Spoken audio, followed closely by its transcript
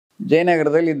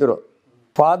ಜಯನಗರದಲ್ಲಿ ಇದ್ದರು.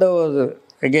 Father was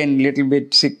again little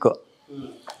bit ಸಿಕ್ಕು.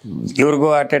 ಇವ್ರಿಗೂ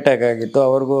ಹಾರ್ಟ್ ಅಟ್ಯಾಕ್ ಆಗಿತ್ತು,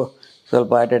 ಅವ್ರಿಗೂ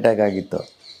ಸ್ವಲ್ಪ ಹಾರ್ಟ್ ಅಟ್ಯಾಕ್ ಆಗಿತ್ತು.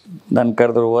 ನಾನು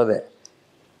ಕರೆದ್ರು, ಹೋದೆ.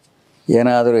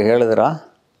 ಏನಾದರೂ ಹೇಳಿದ್ರಾ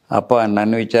ಅಪ್ಪ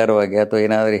ನನ್ನ ವಿಚಾರವಾಗಿ ಅಥವಾ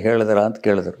ಏನಾದರೂ ಹೇಳಿದ್ರಾ ಅಂತ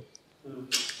ಕೇಳಿದ್ರು.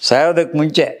 ಸಾಯೋದಕ್ಕೆ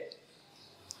ಮುಂಚೆ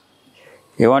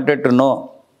you wanted to know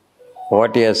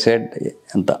what you have said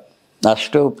ಅಂತ.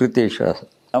 ಅಷ್ಟು ಪ್ರೀತಿ ವಿಶ್ವಾಸ.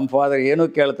 ನಮ್ಮ ಫಾದರ್ ಏನೂ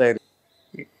ಕೇಳ್ತಾಯಿದ್ರು.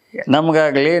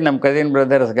 ನಮಗಾಗಲಿ ನಮ್ಮ cousin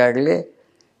ಬ್ರದರ್ಸ್ಗಾಗಲಿ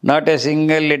not A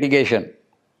single litigation.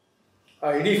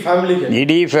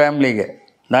 ಇಡೀ ಫ್ಯಾಮ್ಲಿಗೆ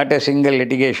not A single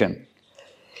litigation.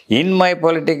 In my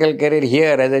political career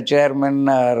here as A chairman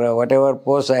R what ever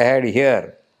post I had here,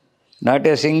 not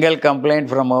A single complaint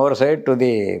from our side to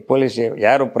the police.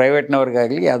 ಯಾರು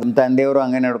ಪ್ರೈವೇಟ್ನವ್ರಿಗಾಗಲಿ ಅದನ್ನ ತಂದೆಯವರು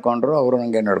ಹಂಗೆ ನಡ್ಕೊಂಡ್ರು, ಅವರು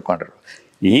ಹಂಗೆ ನಡ್ಕೊಂಡ್ರು.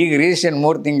 ಈಗ recent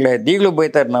 3 ತಿಂಗಳಾಯ್ತು, ಈಗಲೂ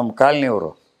ಬೈತಾರೆ ನಮ್ಮ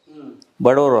ಕಾಲನಿಯವರು,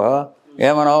 ಬಡವರು.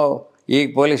 ಏಮನೋ ಈಗ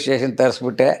ಪೊಲೀಸ್ ಸ್ಟೇಷನ್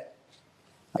ತರಿಸ್ಬಿಟ್ಟೆ.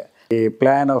 ಈ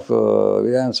plan of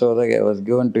ವಿಧಾನಸೌಧಗೆ was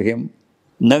given to him.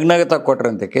 ನಗ್ನಗತ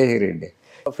ಕೊಟ್ರಂತೆ K C Reddy.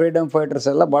 Freedom fighters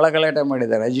ಎಲ್ಲ ಭಾಳ ಗಲಾಟೆ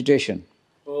ಮಾಡಿದ್ದಾರೆ, ಅಜಿಟೇಷನ್.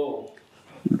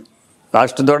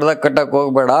 ಅಷ್ಟು ದೊಡ್ಡದಾಗಿ ಕಟ್ಟಕ್ಕೆ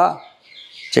ಹೋಗಬೇಡ,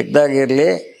 ಚಿಕ್ಕದಾಗಿರಲಿ,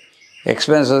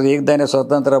 ಎಕ್ಸ್ಪೆನ್ಸಸ್. ಈಗ ತಾನೇ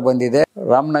ಸ್ವತಂತ್ರ ಬಂದಿದೆ.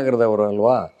 ರಾಮನಗರದವರು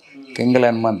ಅಲ್ವಾ ಕೆಂಗಲ್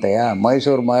ಹನುಮಂತಯ್ಯ,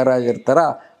 ಮೈಸೂರು ಮಹಾರಾಜರ ಥರ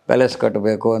ಪ್ಯಾಲೇಸ್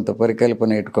ಕಟ್ಟಬೇಕು ಅಂತ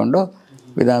ಪರಿಕಲ್ಪನೆ ಇಟ್ಕೊಂಡು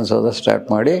ವಿಧಾನಸೌಧ ಸ್ಟಾರ್ಟ್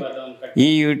ಮಾಡಿ ಈ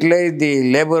utilise the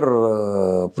labour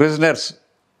prisoners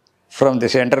from the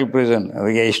central prison.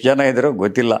 ಅವರಿಗೆ ಎಷ್ಟು ಜನ ಇದ್ದರೂ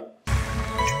ಗೊತ್ತಿಲ್ಲ.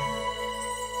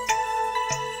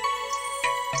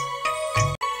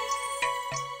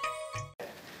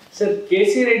 ಸರ್, ಕೆ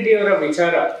ಸಿ ರೆಡ್ಡಿ ಅವರ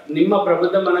ವಿಚಾರ ನಿಮ್ಮ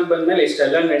ಪ್ರಬುದ್ಧ ಮನೆಗೆ ಬಂದಮೇಲೆ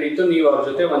ಇಷ್ಟೆಲ್ಲ ನಡೀತು, ನೀವು ಅವ್ರ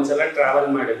ಜೊತೆ ಒಂದ್ಸಲ ಟ್ರಾವೆಲ್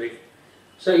ಮಾಡಿದ್ರಿ.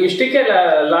 ಸೊ ಇಷ್ಟಕ್ಕೆ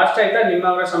ಲಾಸ್ಟ್ ಆಯ್ತಾ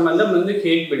ನಿಮ್ಮವರ ಸಂಬಂಧ ಮುಂದಕ್ಕೆ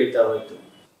ಹೇಗೆ ಬೆಳೀತಾ ಹೋಯ್ತು?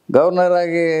 ಗವರ್ನರ್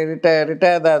ಆಗಿ ರಿಟೈರ್ಡ್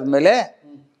ಆದಮೇಲೆ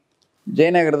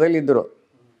ಜಯನಗರದಲ್ಲಿ ಇದ್ದರು.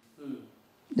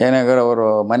 ಜಯನಗರ ಅವರು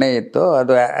ಮನೆ ಇತ್ತು.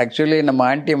 ಅದು ಆ್ಯಕ್ಚುಲಿ ನಮ್ಮ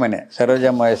ಆಂಟಿ ಮನೆ,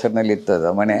 ಸರೋಜಮ್ಮ ಹೆಸರಿನಲ್ಲಿ ಇತ್ತು ಅದು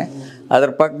ಮನೆ. ಅದ್ರ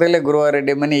ಪಕ್ಕದಲ್ಲೇ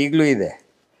ಗುರುವಾರೆಡ್ಡಿ ಮನೆ ಈಗಲೂ ಇದೆ.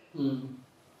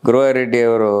 ಗುರುವಾರೆಡ್ಡಿ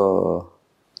ಅವರು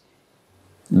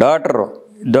ಡಾಟ್ರು,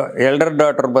 ಎಲ್ಡರ್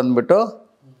ಡಾಟ್ರ್ ಬಂದುಬಿಟ್ಟು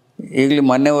ಈಗಲೂ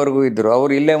ಮೊನ್ನೆವರೆಗೂ ಇದ್ದರು.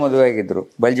 ಅವರು ಇಲ್ಲೇ ಮದುವೆ ಆಗಿದ್ದರು,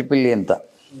 ಬಲ್ಜಿಪಿಲ್ಲಿ ಅಂತ,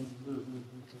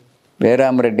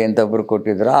 ಬೇರಾಮರೆಡ್ಡಿ ಅಂತ ಒಬ್ಬರು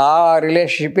ಕೊಟ್ಟಿದ್ರು. ಆ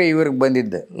ರಿಲೇಷನ್ಶಿಪ್ಪೇ ಇವ್ರಿಗೆ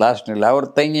ಬಂದಿದ್ದು ಲಾಸ್ಟ್ನಲ್ಲಿ. ಅವ್ರ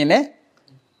ತಂಗಿನೇ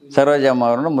ಸರೋಜಮ್ಮ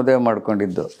ಅವ್ರನ್ನ ಮದುವೆ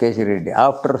ಮಾಡ್ಕೊಂಡಿದ್ದು K C Reddy.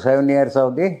 After 7 years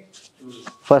of the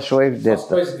first wife death,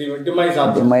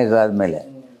 demise ಆದಮೇಲೆ.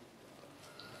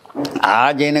 ಆ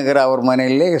ಜಯನಗರ ಅವ್ರ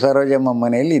ಮನೆಯಲ್ಲಿ, ಸರೋಜಮ್ಮ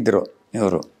ಮನೆಯಲ್ಲಿ ಇದ್ದರು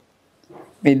ಇವರು.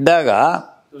 ಇದ್ದಾಗ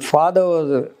father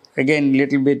was again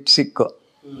little bit ಸಿಕ್ಕು.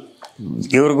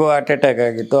 ಇವ್ರಿಗೂ ಹಾರ್ಟ್ ಅಟ್ಯಾಕ್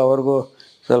ಆಗಿತ್ತು, ಅವ್ರಿಗೂ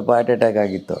ಸ್ವಲ್ಪ ಹಾರ್ಟ್ ಅಟ್ಯಾಕ್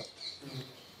ಆಗಿತ್ತು.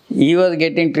 ಈ was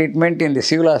getting treatment in the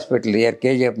civil hospital year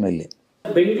KGFನಲ್ಲಿ.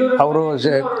 ಅವರು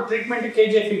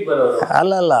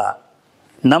ಅಲ್ಲಲ್ಲ,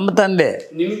 ನಮ್ಮ ತಂದೆ.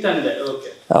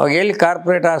 ಅವಾಗ ಎಲ್ಲಿ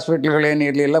ಕಾರ್ಪೊರೇಟ್ ಹಾಸ್ಪಿಟ್ಲ್ಗಳೇನು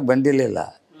ಇರಲಿಲ್ಲ, ಬಂದಿರಲಿಲ್ಲ.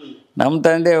 ನಮ್ಮ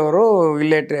ತಂದೆಯವರು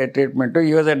ಇಲ್ಲೇ ಟ್ರೀಟ್ಮೆಂಟು.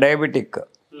 ಈ was A diabetic,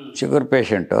 sugar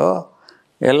patient,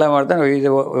 ಎಲ್ಲ ಮಾಡ್ತಾನೆ.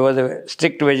 Was A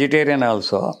strict vegetarian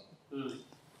also.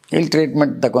 ಇಲ್ಲಿ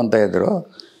ಟ್ರೀಟ್ಮೆಂಟ್ ತಗೊತಾಯಿದ್ರು.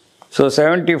 ಸೊ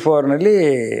 74ನಲ್ಲಿ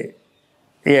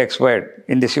ಈ expired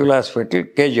in the civil hospital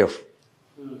KGF.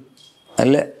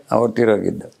 ಅಲ್ಲೇ ಅವ್ರು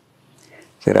ತೀರೋಗಿದ್ದು.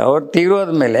 ಸರಿ, ಅವ್ರು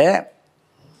ತೀರೋದ್ಮೇಲೆ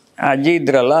ಅಜ್ಜಿ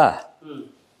ಇದ್ರಲ್ಲ,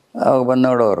 ಅವಾಗ ಬಂದು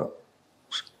ನೋಡೋರು.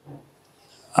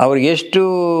 ಅವ್ರಿಗೆ ಎಷ್ಟು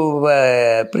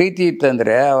ಪ್ರೀತಿ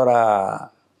ಇತ್ತಂದರೆ ಅವರ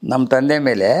ನಮ್ಮ ತಂದೆ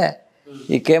ಮೇಲೆ,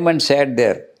 ಈ came and sat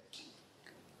there.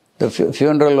 The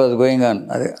funeral was going on,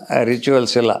 ಅದೇ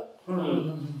ರಿಚುವಲ್ಸ್ ಎಲ್ಲ.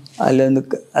 ಅಲ್ಲೊಂದು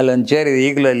ಚೇರ್ ಇದೆ,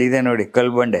 ಈಗಲೂ ಅಲ್ಲಿ ಇದೆ ನೋಡಿ,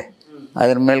 ಕಲ್ಬಂಡೆ.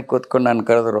 ಅದ್ರ ಮೇಲೆ ಕೂತ್ಕೊಂಡು ನಾನು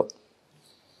ಕರೆದ್ರು.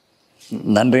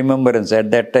 ನನ್ನ ರಿಮೆಂಬರೆನ್ಸ್ ಎಟ್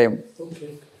ದ್ಯಾಟ್ ಟೈಮ್.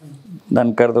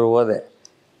 ನಾನು ಕರೆದ್ರು, ಹೋದೆ.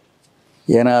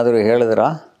 ಏನಾದರೂ ಹೇಳಿದ್ರಾ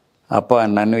ಅಪ್ಪ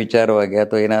ನನ್ನ ವಿಚಾರವಾಗಿ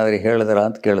ಅಥವಾ ಏನಾದರೂ ಹೇಳಿದ್ರಾ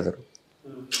ಅಂತ ಕೇಳಿದ್ರು.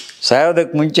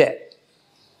 ಸಾಯೋದಕ್ಕೆ ಮುಂಚೆ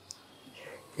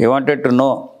you wanted to know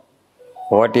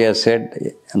what you have said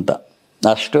ಅಂತ.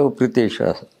 ಅಷ್ಟು ಪ್ರೀತಿ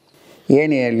ವಿಶ್ವಾಸ.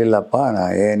 ಏನು ಹೇಳಿಲ್ಲಪ್ಪ,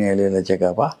 ಏನು ಹೇಳಿಲ್ಲ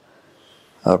ಚಿಕ್ಕಪ್ಪ,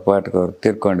 ಅವ್ರ ಪಾಠಕ್ಕೆ ಅವ್ರು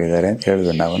ತೀರ್ಕೊಂಡಿದ್ದಾರೆ ಅಂತ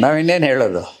ಹೇಳಿದ್ವಿ. ನಾವು ಇನ್ನೇನು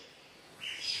ಹೇಳೋದು?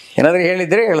 ಏನಾದರೂ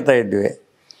ಹೇಳಿದರೆ ಹೇಳ್ತಾ ಇದ್ವಿ,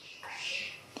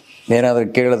 ಏನಾದರೂ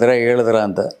ಹೇಳಿದ್ರ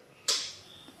ಅಂತ.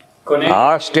 ಆ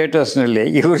ಸ್ಟೇಟಸ್ನಲ್ಲಿ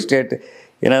ಇವ್ರ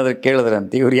ಏನಾದರೂ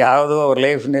ಕೇಳಿದ್ರಂತೆ. ಇವ್ರು ಯಾವುದೋ ಅವ್ರ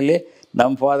ಲೈಫ್ನಲ್ಲಿ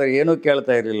ನಮ್ಮ ಫಾದರ್ ಏನೂ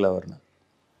ಕೇಳ್ತಾ ಇರಲಿಲ್ಲ ಅವ್ರನ್ನ.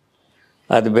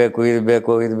 ಅದು ಬೇಕು, ಇದು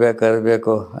ಬೇಕು, ಇದು ಬೇಕು, ಅದು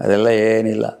ಬೇಕು, ಅದೆಲ್ಲ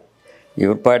ಏನಿಲ್ಲ.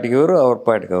 ಇವ್ರ ಪಾಟಿಗೆ ಇವರು, ಅವ್ರ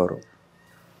ಪಾಟಿಗೆ ಅವರು.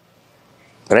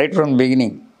 Right from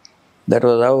beginning that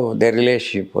was how there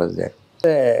relationship was there.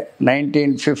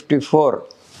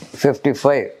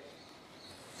 1954-55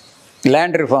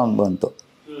 land reform ಬಂತು.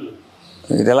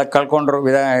 ಇದೆಲ್ಲ ಕಳ್ಕೊಂಡ್ರು.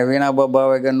 ವೀಣಾ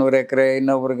ಬಾಬಾವಿಗೆ 100 ಎಕರೆ,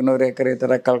 ಇನ್ನೊಬ್ರಿಗೆ 100 ಎಕರೆ, ಈ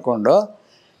ಥರ ಕಳ್ಕೊಂಡು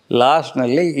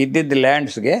ಲಾಸ್ಟ್ನಲ್ಲಿ ಇದ್ದಿದ್ದ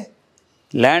ಲ್ಯಾಂಡ್ಸ್ಗೆ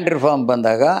ಲ್ಯಾಂಡ್ ರಿಫಾರ್ಮ್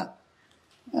ಬಂದಾಗ,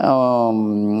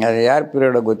 ಅದು ಯಾರ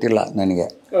ಪೀರಿಯಡ್ ಗೊತ್ತಿಲ್ಲ ನನಗೆ,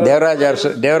 Devaraja Arasu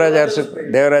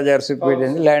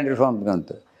period land reform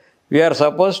ಬಂತು. We are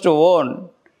suppose to own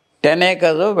 10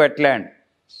 acres of wetland.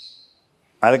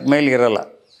 ಅದಕ್ಕೆ ಮೇಲೆ ಇರೋಲ್ಲ.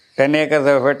 10 acres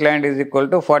of wetland is equal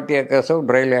to 40 acres of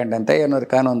dry land ಅಂತ ಏನಾದ್ರು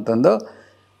ಕಾನೂನು ತಂದು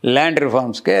ಲ್ಯಾಂಡ್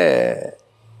ರಿಫಾರ್ಮ್ಸ್ಗೆ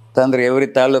ತಂದರೆ ಎವ್ರಿ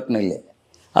ತಾಲೂಕಿನಲ್ಲಿ.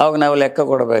 ಆವಾಗ ನಾವು ಲೆಕ್ಕ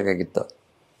ಕೊಡಬೇಕಾಗಿತ್ತು.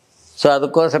 ಸೊ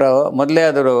ಅದಕ್ಕೋಸ್ಕರ ಮೊದಲೇ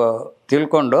ಅದರು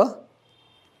ತಿಳ್ಕೊಂಡು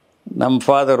ನಮ್ಮ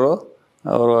ಫಾದರು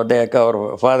ಅವರು ಅದೇ ಅವ್ರ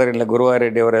ಫಾದರ್ ಇಲ್ಲ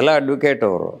ಗುರುವಾರೆಡ್ಡಿ ಅವರೆಲ್ಲ ಅಡ್ವೊಕೇಟ್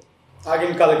ಅವರು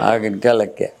ಆಗಿನ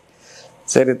ಕಾಲಕ್ಕೆ.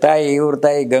 ಸರಿ, ಇವ್ರ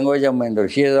ತಾಯಿ ಗಂಗೋಜಮ್ಮ ಎಂದರು.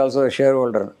 She is also share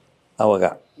holder ಅವಾಗ.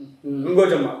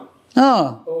 ಹಾಂ,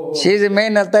 ಶಿ ಈಸ್ ಎ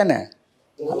ಮೇನ್ ತಾನೆ.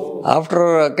 After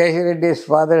KC Reddy's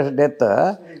fathers death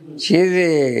she is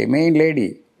A main lady.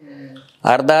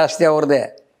 ಅರ್ಧ ಆಸ್ತಿ ಅವ್ರದ್ದೇ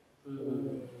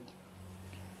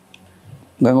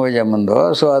ಗಂಗೋಜಮ್ಮಂದು.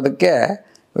 ಸೊ ಅದಕ್ಕೆ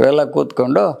ಇವೆಲ್ಲ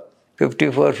ಕೂತ್ಕೊಂಡು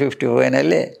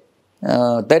 54-55ನಲ್ಲಿ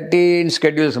 13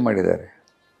 ಸ್ಕೆಡ್ಯೂಲ್ಸ್ ಮಾಡಿದ್ದಾರೆ.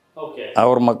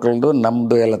 ಅವ್ರ ಮಕ್ಕಳದು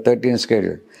ನಮ್ಮದು ಎಲ್ಲ 13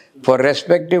 ಸ್ಕೆಡ್ಯೂಲ್. ಫಾರ್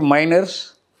ರೆಸ್ಪೆಕ್ಟಿವ್ ಮೈನರ್ಸ್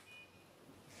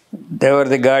ದೇವರ್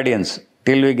the guardians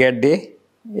till we get the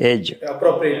age.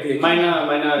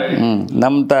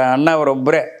 ನಮ್ಮ ಅಣ್ಣ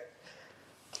ಅವರೊಬ್ಬರೇ,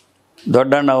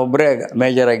 ದೊಡ್ಡಣ್ಣ ಒಬ್ಬರೇ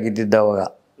ಮೇಜರ್ ಆಗಿದ್ದಿದ್ದ ಅವಾಗ.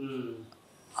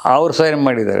 ಅವ್ರು ಸೈನ್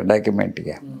ಮಾಡಿದ್ದಾರೆ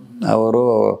ಡಾಕ್ಯುಮೆಂಟಿಗೆ, ಅವರು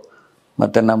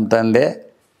ಮತ್ತು ನಮ್ಮ ತಂದೆ.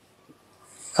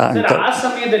 ಆ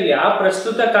ಸಮಯದಲ್ಲಿ ಆ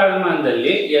ಪ್ರಸ್ತುತ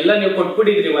ಕಾಲಮಾನದಲ್ಲಿ ಎಲ್ಲ ನೀವು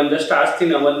ಕೊಟ್ಬಿಟ್ಟಿದ್ರಿ, ಒಂದಷ್ಟು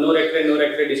ಆಸ್ತಿನ 100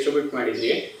 ಎಕರೆ ಡಿಸ್ಟ್ರಿಬ್ಯೂಟ್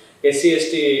ಮಾಡಿದ್ರಿ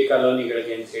SC/ST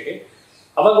ಕಾಲೋನಿಗಳಿಗೆ ಅಂತೇಳಿ.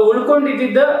 ಅವಾಗ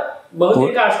ಉಳ್ಕೊಂಡಿದ್ದ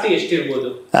ಬಹುತೇಕ ಆಸ್ತಿ ಎಷ್ಟಿರ್ಬೋದು?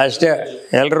 ಅಷ್ಟೇ,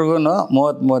 ಎಲ್ರಿಗೂ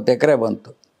 30 ಎಕರೆ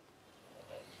ಬಂತು.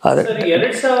 ಅದೇ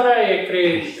 2000 ಎಕರೆ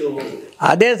ಇತ್ತು.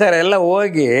 ಅದೇ ಸರ್, ಎಲ್ಲ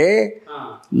ಹೋಗಿ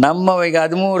ನಮ್ಮ ಈಗ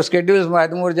 13 ಸ್ಕೆಡ್ಯೂಲ್ಸ್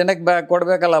 13 ಜನಕ್ಕೆ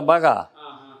ಕೊಡಬೇಕಲ್ಲ ಭಾಗ.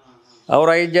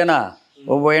 ಅವ್ರು 5 ಜನ,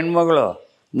 ಒಬ್ಬ ಹೆಣ್ಮಗಳು,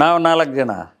 ನಾವು 4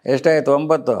 ಜನ, ಎಷ್ಟಾಯಿತು?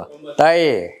 9. ತಾಯಿ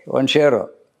ಒಂದು share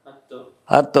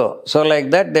 10. So like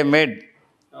that they made.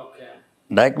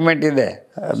 Document ಇದೆ,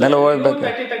 ಅದನ್ನೆಲ್ಲ ಓದಬೇಕು.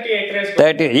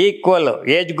 30 ಈಕ್ವಲ್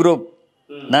ಏಜ್ ಗ್ರೂಪ್.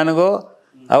 ನನಗೂ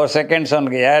ಅವ್ರ second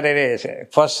ಸನ್ಗೆ ಯಾರ್ಯಾರೇ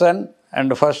first sun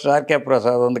and first RK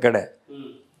Prasad ಒಂದು ಕಡೆ,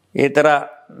 ಈ ಥರ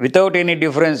ವಿತೌಟ್ ಎನಿ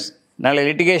ಡಿಫ್ರೆನ್ಸ್. ನಾಳೆ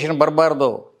ಲಿಟಿಗೇಷನ್ ಬರಬಾರ್ದು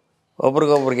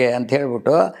ಒಬ್ರಿಗೊಬ್ರಿಗೆ ಅಂತ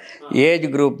ಹೇಳ್ಬಿಟ್ಟು ಏಜ್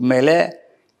ಗ್ರೂಪ್ ಮೇಲೆ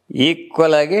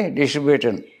ಈಕ್ವಲ್ ಆಗಿ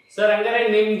ಡಿಸ್ಟ್ರಿಬ್ಯೂಷನ್.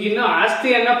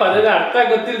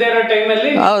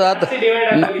 ಹೌದು,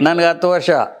 ನನಗೆ 10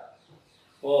 ವರ್ಷ.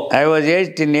 I was age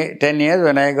 10 years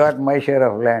when I got my share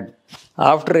of land.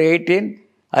 After 18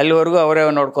 ಅಲ್ಲಿವರೆಗೂ ಅವರೇ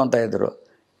ನೋಡ್ಕೊತಾ ಇದ್ದರು.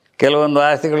 ಕೆಲವೊಂದು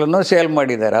ಆಸ್ತಿಗಳನ್ನು ಸೇಲ್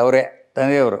ಮಾಡಿದ್ದಾರೆ ಅವರೇ,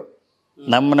 ತಂದೆಯವರು,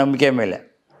 ನಮ್ಮ ನಂಬಿಕೆ ಮೇಲೆ.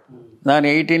 ನಾನು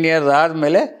 18 years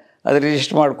ಆದಮೇಲೆ ಅದು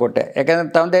ರಿಜಿಸ್ಟರ್ ಮಾಡಿಕೊಟ್ಟೆ.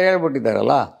 ಯಾಕಂದರೆ ತಂದೆ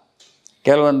ಹೇಳ್ಬಿಟ್ಟಿದ್ದಾರಲ್ಲ,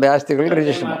 ಕೆಲವೊಂದು ಆಸ್ತಿಗಳು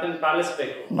ರಿಜಿಸ್ಟರ್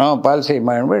ನಾವು ಪಾಲಿಸಿ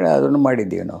ಮಾಡಿಬಿಟ್ಟು ಅದನ್ನು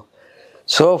ಮಾಡಿದ್ದೀವಿ ನಾವು.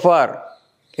 So for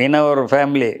in our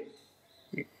family,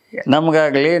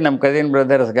 ನಮಗಾಗಲಿ ನಮ್ಮ cousin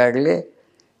ಬ್ರದರ್ಸ್ಗಾಗಲಿ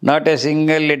not A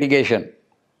single litigation.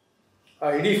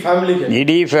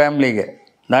 ಇಡೀ ಫ್ಯಾಮ್ಲಿಗೆ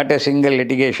not A single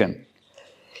litigation.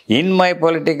 In my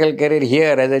political career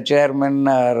here as A chairman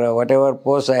R what ever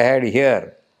post I had here,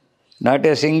 not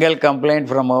A single complaint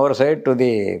from our side to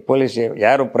the police.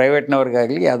 ಯಾರು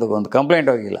ಪ್ರೈವೇಟ್ನವ್ರಿಗಾಗಲಿ ಯಾವುದಕ್ಕೊಂದು complaint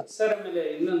ಹೋಗಿಲ್ಲ. Sir, ಆಮೇಲೆ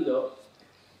ಇನ್ನೊಂದು,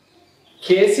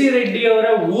 KC Reddy ಅವರ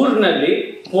ಊರಿನಲ್ಲಿ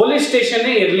police station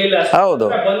ಇರಲಿಲ್ಲ. ಹೌದು,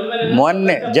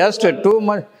 ಮೊನ್ನೆ just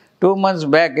 2 months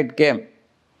back it came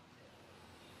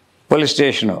police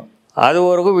station.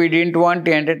 ಅದುವರೆಗೂ we didn't want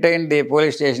to entertain the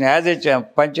police station. As A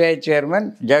panchayat chairman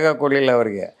ಜಾಗ ಕೊಡಲಿಲ್ಲ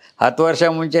ಅವರಿಗೆ. 10 ವರ್ಷ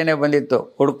ಮುಂಚೆನೇ ಬಂದಿತ್ತು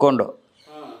ಹುಡ್ಕೊಂಡು,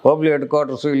 ಹೋಬ್ಳಿ ಹೆಡ್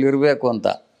ಕ್ವಾರ್ಟರ್ಸು ಇಲ್ಲಿ ಇರಬೇಕು ಅಂತ.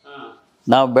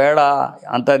 ನಾವು ಬೇಡ,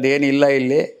 ಅಂಥದ್ದೇನಿಲ್ಲ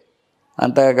ಇಲ್ಲಿ,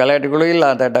 ಅಂಥ ಗಲಾಟೆಗಳು ಇಲ್ಲ,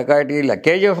 ಅಂಥ ಡಕಾಯಿಟಿ ಇಲ್ಲ.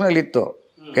 KGFನಲ್ಲಿ ಇತ್ತು.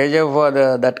 KGF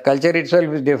that culture it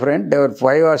self is different. ದೇವರ್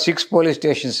 5 or 6 police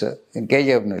stations in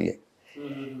KGFನಲ್ಲಿ.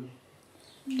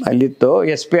 ಅಲ್ಲಿತ್ತು.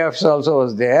 SP office also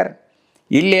was there.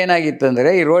 ಇಲ್ಲಿ ಏನಾಗಿತ್ತಂದರೆ,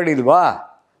 ಈ ರೋಡ್ ಇಲ್ವಾ,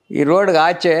 ಈ ರೋಡ್ಗೆ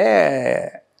ಆಚೆ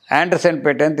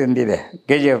ಆ್ಯಂಡರ್ಸನ್ಪೇಟೆ ಅಂತ ಇಂದಿದೆ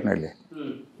KGFನಲ್ಲಿ.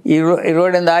 ಈ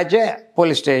ರೋಡಿಂದ ಆಚೆ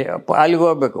ಪೊಲೀಸ್ ಅಲ್ಲಿಗೆ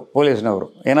ಹೋಗ್ಬೇಕು ಪೊಲೀಸ್ನವರು.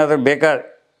 ಏನಾದರೂ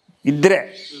ಇದ್ದರೆ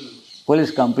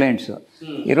ಪೊಲೀಸ್ ಕಂಪ್ಲೇಂಟ್ಸು.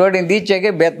 ಈ ರೋಡಿಂದ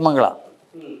ಈಚೆಗೆ ಬೇತ್ಮಂಗಳ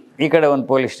ಈ ಕಡೆ ಒಂದು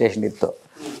ಪೊಲೀಸ್ ಸ್ಟೇಷನ್ ಇತ್ತು,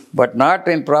 but not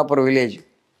in proper village.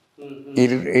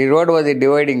 ಈ road was the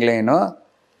dividing line.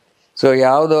 So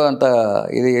ಯಾವುದು ಅಂತ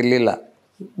ಇದು ಇರಲಿಲ್ಲ.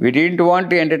 We didn't want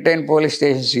to entertain police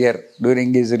stations here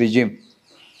during is regime.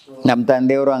 ನಮ್ಮ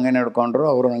ತಂದೆಯವರು ಹಂಗೆ ನಡ್ಕೊಂಡ್ರು,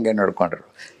 ಅವರು ಹಂಗೆ ನಡ್ಕೊಂಡ್ರು.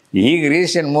 ಈಗ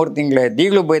ರೀಸೆಂಟ್ 3 ತಿಂಗಳಾಯ್ತು,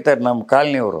 ಈಗಲೂ ಬೈತಾರೆ ನಮ್ಮ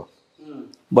ಕಾಲನಿಯವರು,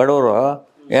 ಬಡವರು.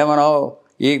 ಏಮನೋ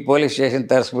ಈಗ ಪೊಲೀಸ್ ಸ್ಟೇಷನ್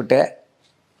ತರಿಸ್ಬಿಟ್ಟೆ,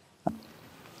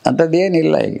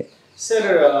 ಅಂಥದ್ದೇನಿಲ್ಲ ಈಗ.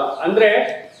 ಸರ್, ಅಂದರೆ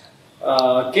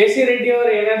KC Reddy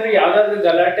ಅವರು ಏನಾದರೂ ಯಾವುದಾದ್ರೂ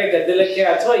ಗಲಾಟೆ ಗದ್ದಲಕ್ಕೆ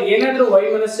ಅಥವಾ ಏನಾದರೂ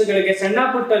ವೈಮನಸ್ಸುಗಳಿಗೆ ಸಣ್ಣ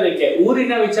ಪುಟ್ಟದಕ್ಕೆ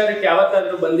ಊರಿನ ವಿಚಾರಕ್ಕೆ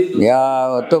ಯಾವತ್ತಾದರೂ ಬಂದಿದ್ದು?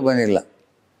 ಯಾವತ್ತೂ ಬಂದಿಲ್ಲ.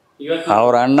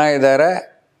 ಅವ್ರ ಅಣ್ಣ ಇದ್ದಾರೆ,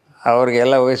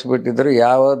 ಅವ್ರಿಗೆಲ್ಲ ವಹಿಸ್ಬಿಟ್ಟಿದ್ರು.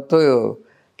 ಯಾವತ್ತೂ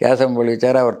ಕ್ಯಾಸಂಬಳ್ಳಿ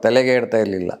ವಿಚಾರ ಅವ್ರ ತಲೆಗೆ ಇಡ್ತಾ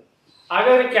ಇರಲಿಲ್ಲ.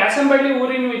 ಹಾಗಾದ್ರೆ ಕ್ಯಾಸಂಬಳ್ಳಿ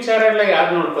ಊರಿನ ವಿಚಾರ ಎಲ್ಲ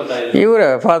ಯಾರು ನೋಡ್ಕೊತಾ ಇದ್ದಾರೆ? ಇವರೇ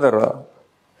father.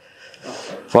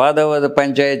 Father was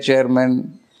panchayat chairman,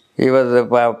 ಇವತ್ತು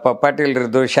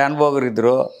ಪಾಟೀಲ್ರಿದ್ರು,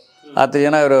 ಶಾನ್ಭೋಗ್ರಿದ್ರು, 10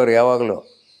 ಜನ ಇರೋರು ಯಾವಾಗಲೂ.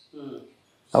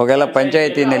 ಅವಾಗೆಲ್ಲ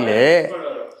ಪಂಚಾಯತಿನಲ್ಲಿ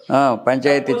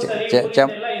ಪಂಚಾಯತಿ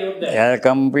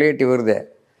ಕಂಪ್ಲೀಟ್ ಇವ್ರದ್ದೇ,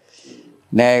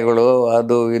 ನ್ಯಾಯಗಳು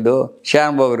ಅದು ಇದು.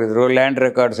 ಶಾನ್ಭೋಗ್ರಿದ್ರು, ಲ್ಯಾಂಡ್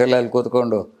ರೆಕಾರ್ಡ್ಸ್ ಎಲ್ಲ ಅಲ್ಲಿ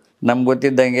ಕೂತ್ಕೊಂಡು ನಮ್ಗೆ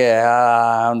ಗೊತ್ತಿದ್ದಂಗೆ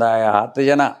ಒಂದು 10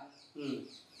 ಜನ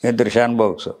ಇದ್ರು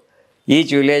ಶಾನ್ಭೋಗ್ಸು.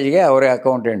 ಈಚ್ ವಿಲೇಜ್ಗೆ ಅವರೇ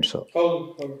ಅಕೌಂಟೆಂಟ್ಸು.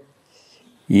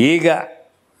 ಈಗ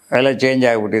ಎಲ್ಲ ಚೇಂಜ್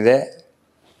ಆಗಿಬಿಟ್ಟಿದೆ.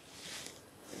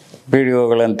 ಪಿ ಡಿ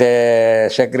ಒಗಳಂತೆ,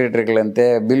 ಸೆಕ್ರೆಟ್ರಿಗಳಂತೆ,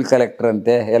 ಬಿಲ್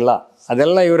ಕಲೆಕ್ಟ್ರಂತೆ ಎಲ್ಲ,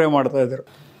 ಅದೆಲ್ಲ ಇವರೇ ಮಾಡ್ತಾಯಿದ್ರು.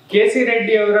 ಕೆ ಸಿ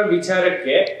ರೆಡ್ಡಿ ಅವರ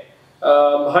ವಿಚಾರಕ್ಕೆ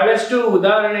ಬಹಳಷ್ಟು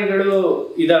ಉದಾಹರಣೆಗಳು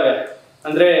ಇದಾವೆ.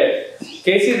 ಅಂದ್ರೆ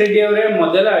ಕೆ ಸಿ ರೆಡ್ಡಿ ಅವರೇ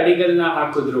ಮೊದಲ ಅಡಿಗಲ್ನ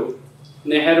ಹಾಕಿದ್ರು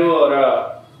ನೆಹರು ಅವರ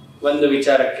ಒಂದು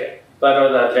ವಿಚಾರಕ್ಕೆ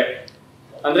ಬರೋದಾದ್ರೆ.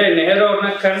 ಅಂದ್ರೆ ನೆಹರು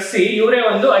ಅವ್ರನ್ನ ಕರೆಸಿ ಇವರೇ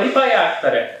ಒಂದು ಅಡಿಪಾಯ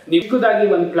ಹಾಕ್ತಾರೆ. ನಿಕ್ಕುದಾಗಿ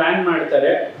ಒಂದು ಪ್ಲಾನ್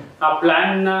ಮಾಡ್ತಾರೆ. ಆ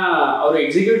ಪ್ಲಾನ್ ನ ಅವ್ರು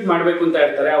ಎಕ್ಸಿಕ್ಯೂಟ್ ಮಾಡ್ಬೇಕು ಅಂತ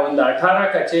ಇರ್ತಾರೆ. ಆ ಒಂದು 18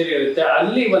 ಕಚೇರಿ ಇರುತ್ತೆ.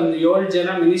 ಅಲ್ಲಿ ಒಂದು 7 ಜನ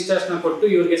ಮಿನಿಸ್ಟರ್ಸ್ ನ ಕೊಟ್ಟು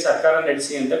ಇವ್ರಿಗೆ ಸರ್ಕಾರ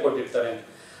ನಡೆಸಿ ಅಂತ ಕೊಟ್ಟಿರ್ತಾರೆ.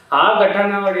 ಆ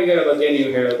ಘಟನಾವಳಿಗಳ ಬಗ್ಗೆ ನೀವು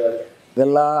ಹೇಳೋದಾದ್ರೆ?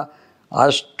 ಇದೆಲ್ಲ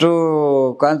ಅಷ್ಟು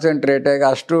ಕಾನ್ಸಂಟ್ರೇಟಾಗಿ,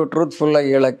 ಅಷ್ಟು ಟ್ರೂತ್ಫುಲ್ಲಾಗಿ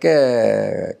ಹೇಳೋಕ್ಕೆ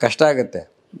ಕಷ್ಟ ಆಗುತ್ತೆ.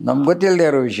 ನಮ್ಗೆ ಗೊತ್ತಿಲ್ಲದೆ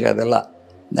ಇರೋ ವಿಷಯ ಅದೆಲ್ಲ.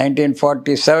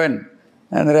 1947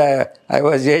 ಅಂದರೆ I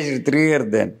was age 3 years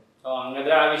then.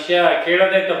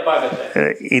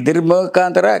 ಇದ್ರ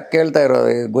ಮುಖಾಂತರ ಕೇಳ್ತಾ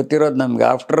ಇರೋದು, ಗೊತ್ತಿರೋದು ನಮ್ಗೆ.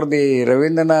 ಆಫ್ಟರ್ ದಿ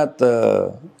ರವೀಂದ್ರನಾಥ್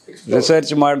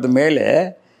ರಿಸರ್ಚ್ ಮಾಡಿದ ಮೇಲೆ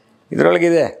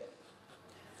ಇದರೊಳಗಿದೆ.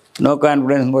 ನೋ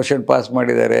ಕಾನ್ಫಿಡೆನ್ಸ್ ಮೋಷನ್ ಪಾಸ್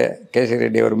ಮಾಡಿದ್ದಾರೆ ಕೆ ಸಿ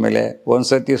ರೆಡ್ಡಿ ಅವ್ರ ಮೇಲೆ. ಒಂದು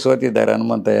ಸತಿ ಸೋತಿದ್ದಾರೆ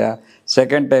ಹನುಮಂತಯ್ಯ.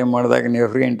 ಸೆಕೆಂಡ್ ಟೈಮ್ ಮಾಡಿದಾಗ ನೀವು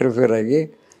ಫ್ರೀ ಇಂಟರ್ಫಿಯರ್ ಆಗಿ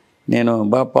ನೀನು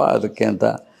ಬಾಪ ಅದಕ್ಕೆ ಅಂತ.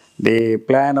 The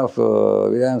plan of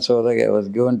ವಿಧಾನಸೌಧಗೆ was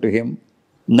given to him.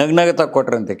 ನಗ್ನಗತ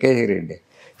ಕೊಟ್ರಂತೆ K C Reddy.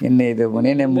 ಇನ್ನು ಇದು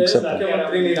ಮನೇನೆ ಮುಗಿಸಪ್ಪ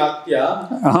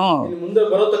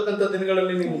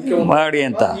ಮಾಡಿ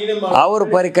ಅಂತ ಅವ್ರ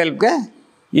ಪರಿಕಲ್ಪನೆ.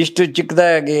 ಇಷ್ಟು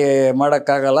ಚಿಕ್ಕದಾಗಿ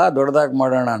ಮಾಡೋಕ್ಕಾಗಲ್ಲ, ದೊಡ್ಡದಾಗಿ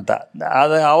ಮಾಡೋಣ ಅಂತ.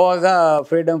 ಅದು ಆವಾಗ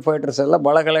ಫ್ರೀಡಮ್ ಫೈಟರ್ಸ್ ಎಲ್ಲ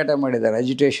ಭಾಳ ಗಲಾಟೆ ಮಾಡಿದ್ದಾರೆ,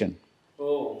 ಅಜಿಟೇಷನ್.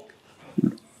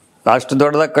 ಅಷ್ಟು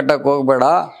ದೊಡ್ಡದಾಗಿ ಕಟ್ಟಕ್ಕೆ ಹೋಗಬೇಡ,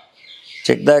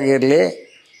 ಚಿಕ್ಕದಾಗಿರಲಿ,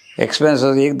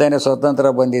 ಎಕ್ಸ್ಪೆನ್ಸಸ್. ಈಗ ತಾನೇ ಸ್ವತಂತ್ರ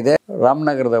ಬಂದಿದೆ.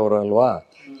 ರಾಮನಗರದವರು ಅಲ್ವಾ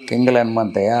ಕೆಂಗಲ್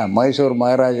ಹನುಮಂತಯ್ಯ, ಮೈಸೂರು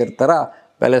ಮಹಾರಾಜರ ಥರ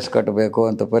ಪ್ಯಾಲೇಸ್ ಕಟ್ಟಬೇಕು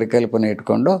ಅಂತ ಪರಿಕಲ್ಪನೆ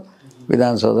ಇಟ್ಕೊಂಡು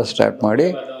ವಿಧಾನಸೌಧ ಸ್ಟಾರ್ಟ್ ಮಾಡಿ,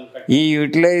 ಈ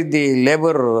utilise the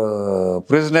labour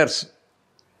prisoners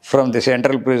from the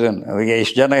central prison. ಅವ್ರಿಗೆ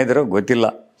ಎಷ್ಟು ಜನ ಇದ್ದರೂ ಗೊತ್ತಿಲ್ಲ.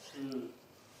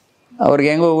 ಅವ್ರಿಗೆ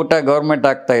ಹೆಂಗೋ ಊಟ ಗೌರ್ಮೆಂಟ್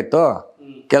ಆಗ್ತಾಯಿತ್ತು.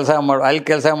 ಕೆಲಸ ಅಲ್ಲಿ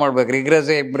ಕೆಲಸ ಮಾಡ್ಬೇಕು,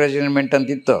 ರಿಗ್ರೆಸ್ ಇಂಪ್ರೆಷನ್ಮೆಂಟ್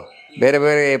ಅಂತಿತ್ತು. ಬೇರೆ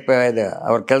ಬೇರೆ ಇದೆ,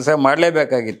 ಅವ್ರು ಕೆಲಸ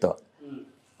ಮಾಡಲೇಬೇಕಾಗಿತ್ತು.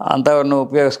 ಅಂಥವ್ರನ್ನ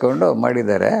ಉಪಯೋಗಿಸ್ಕೊಂಡು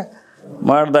ಮಾಡಿದ್ದಾರೆ.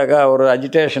 ಮಾಡಿದಾಗ ಅವರು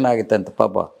ಅಜಿಟೇಷನ್ ಆಗಿತ್ತಂತೆ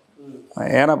ಪಾಪ.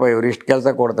 ಏನಪ್ಪ ಇವ್ರು ಇಷ್ಟು ಕೆಲಸ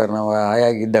ಕೊಡ್ತಾರೆ ನಾವು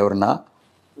ಆಯಾಗಿದ್ದವ್ರನ್ನ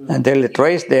ಅಂತೇಳಿ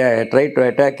twice they try to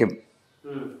attack him.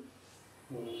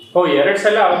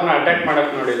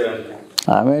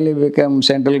 ಆಮೇಲೆ ಬಿಕಮ್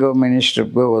ಸೆಂಟ್ರಲ್ ಗೌರ್ಮೆಂಟ್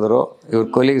ಮಿನಿಸ್ಟ್ರಿಗೆ ಹೋದರು. ಇವ್ರ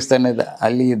ಕೊಲೀಗ್ಸ್ ತಾನೇ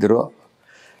ಅಲ್ಲಿ ಇದ್ದರು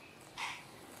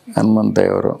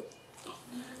ಹನುಮಂತಯ್ಯವರು.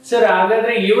 ಸರ್,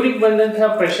 ಹಾಗಾದ್ರೆ ಇವ್ರಿಗೆ ಬಂದಂತಹ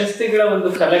ಪ್ರಶಸ್ತಿಗಳ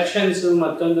ಒಂದು ಕಲೆಕ್ಷನ್ಸ್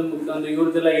ಮತ್ತೊಂದು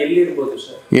ಇವ್ರದೆಲ್ಲ ಎಲ್ಲಿರ್ಬೋದು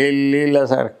ಸರ್? ಎಲ್ಲಿಲ್ಲ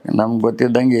ಸರ್, ನಮ್ಗೆ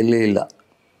ಗೊತ್ತಿದ್ದಂಗೆ ಎಲ್ಲಿ ಇಲ್ಲ.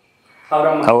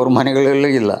 ಅವ್ರ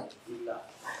ಮನೆಗಳಲ್ಲೂ ಇಲ್ಲ.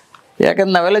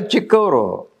 ಯಾಕಂದ್ರೆ ನಾವೆಲ್ಲ ಚಿಕ್ಕವರು.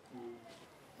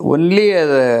 Only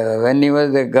when you was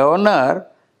the governor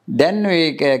then we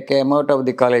came out of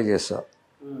the colleges.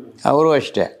 ಅವರು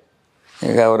ಅಷ್ಟೇ.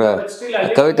 ಈಗ ಅವರ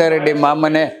Kavita Reddy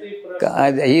ಮಾಮನೆ,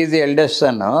 is the eldest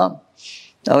son.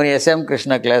 ಅವನು SM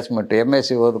ಕೃಷ್ಣ ಕ್ಲಾಸ್ಮೇಟ್,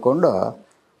 MSc ಓದ್ಕೊಂಡು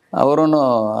ಅವರೂ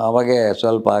ಅವಾಗೆ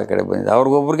ಸ್ವಲ್ಪ ಆ ಕಡೆ ಬಂದಿದ್ದೆ.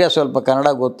 ಅವ್ರಿಗೊಬ್ರಿಗೆ ಸ್ವಲ್ಪ ಕನ್ನಡ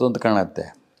ಗೊತ್ತು ಅಂತ ಕಾಣುತ್ತೆ.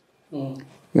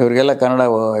 ಇವ್ರಿಗೆಲ್ಲ ಕನ್ನಡ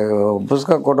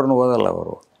ಪುಸ್ತಕ ಕೊಟ್ಟರು ಓದಲ್ಲ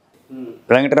ಅವರು.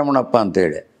 ವೆಂಕಟರಮಣಪ್ಪ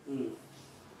ಅಂತೇಳಿ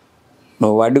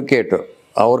ಅಡ್ವೊಕೇಟು,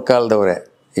 ಅವ್ರ ಕಾಲದವರೇ.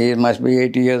 ಈ ಮಸ್ಟ್ ಬಿ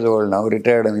 80 years ಓಲ್ಡ್. ನಾವು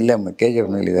ರಿಟೈರ್ಡ್, ಇಲ್ಲೇ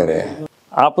KGFನಲ್ಲಿದ್ದಾರೆ.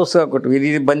 ಆ ಪುಸ್ತಕ ಕೊಟ್ವಿ,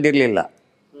 ಇದು ಬಂದಿರಲಿಲ್ಲ.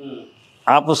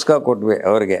 ಆ ಪುಸ್ತಕ ಕೊಟ್ವಿ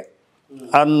ಅವ್ರಿಗೆ.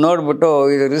 ಅದನ್ನ ನೋಡಿಬಿಟ್ಟು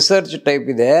ಇದು ರಿಸರ್ಚ್ ಟೈಪ್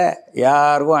ಇದೆ,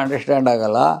 ಯಾರಿಗೂ ಅಂಡರ್ಸ್ಟ್ಯಾಂಡ್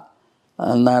ಆಗೋಲ್ಲ,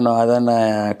 ನಾನು ಅದನ್ನು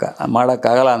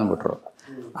ಮಾಡೋಕ್ಕಾಗಲ್ಲ ಅಂದ್ಬಿಟ್ರು.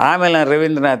 ಆಮೇಲೆ ನಾನು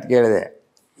ರವೀಂದ್ರನಾಥ್ ಕೇಳಿದೆ,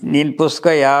 ನಿನ್ನ ಪುಸ್ತಕ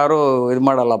ಯಾರೂ ಇದು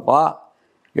ಮಾಡಲ್ಲಪ್ಪ,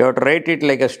 you have to right it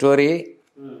like A story,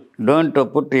 don't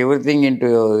put everything into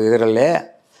ಇದರಲ್ಲೇ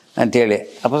ಅಂಥೇಳಿ.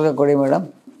 ಆ ಪುಸ್ತಕ ಕೊಡಿ ಮೇಡಮ್.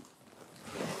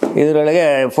 ಇದರೊಳಗೆ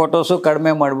ಫೋಟೋಸು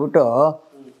ಕಡಿಮೆ ಮಾಡಿಬಿಟ್ಟು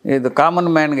ಇದು ಕಾಮನ್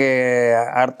ಮ್ಯಾನ್ಗೆ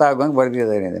ಅರ್ಥ ಆಗೋಂಗೆ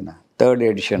ಬರೆದಿದ್ದಾರೆ. ಇದನ್ನು 3rd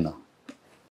edition.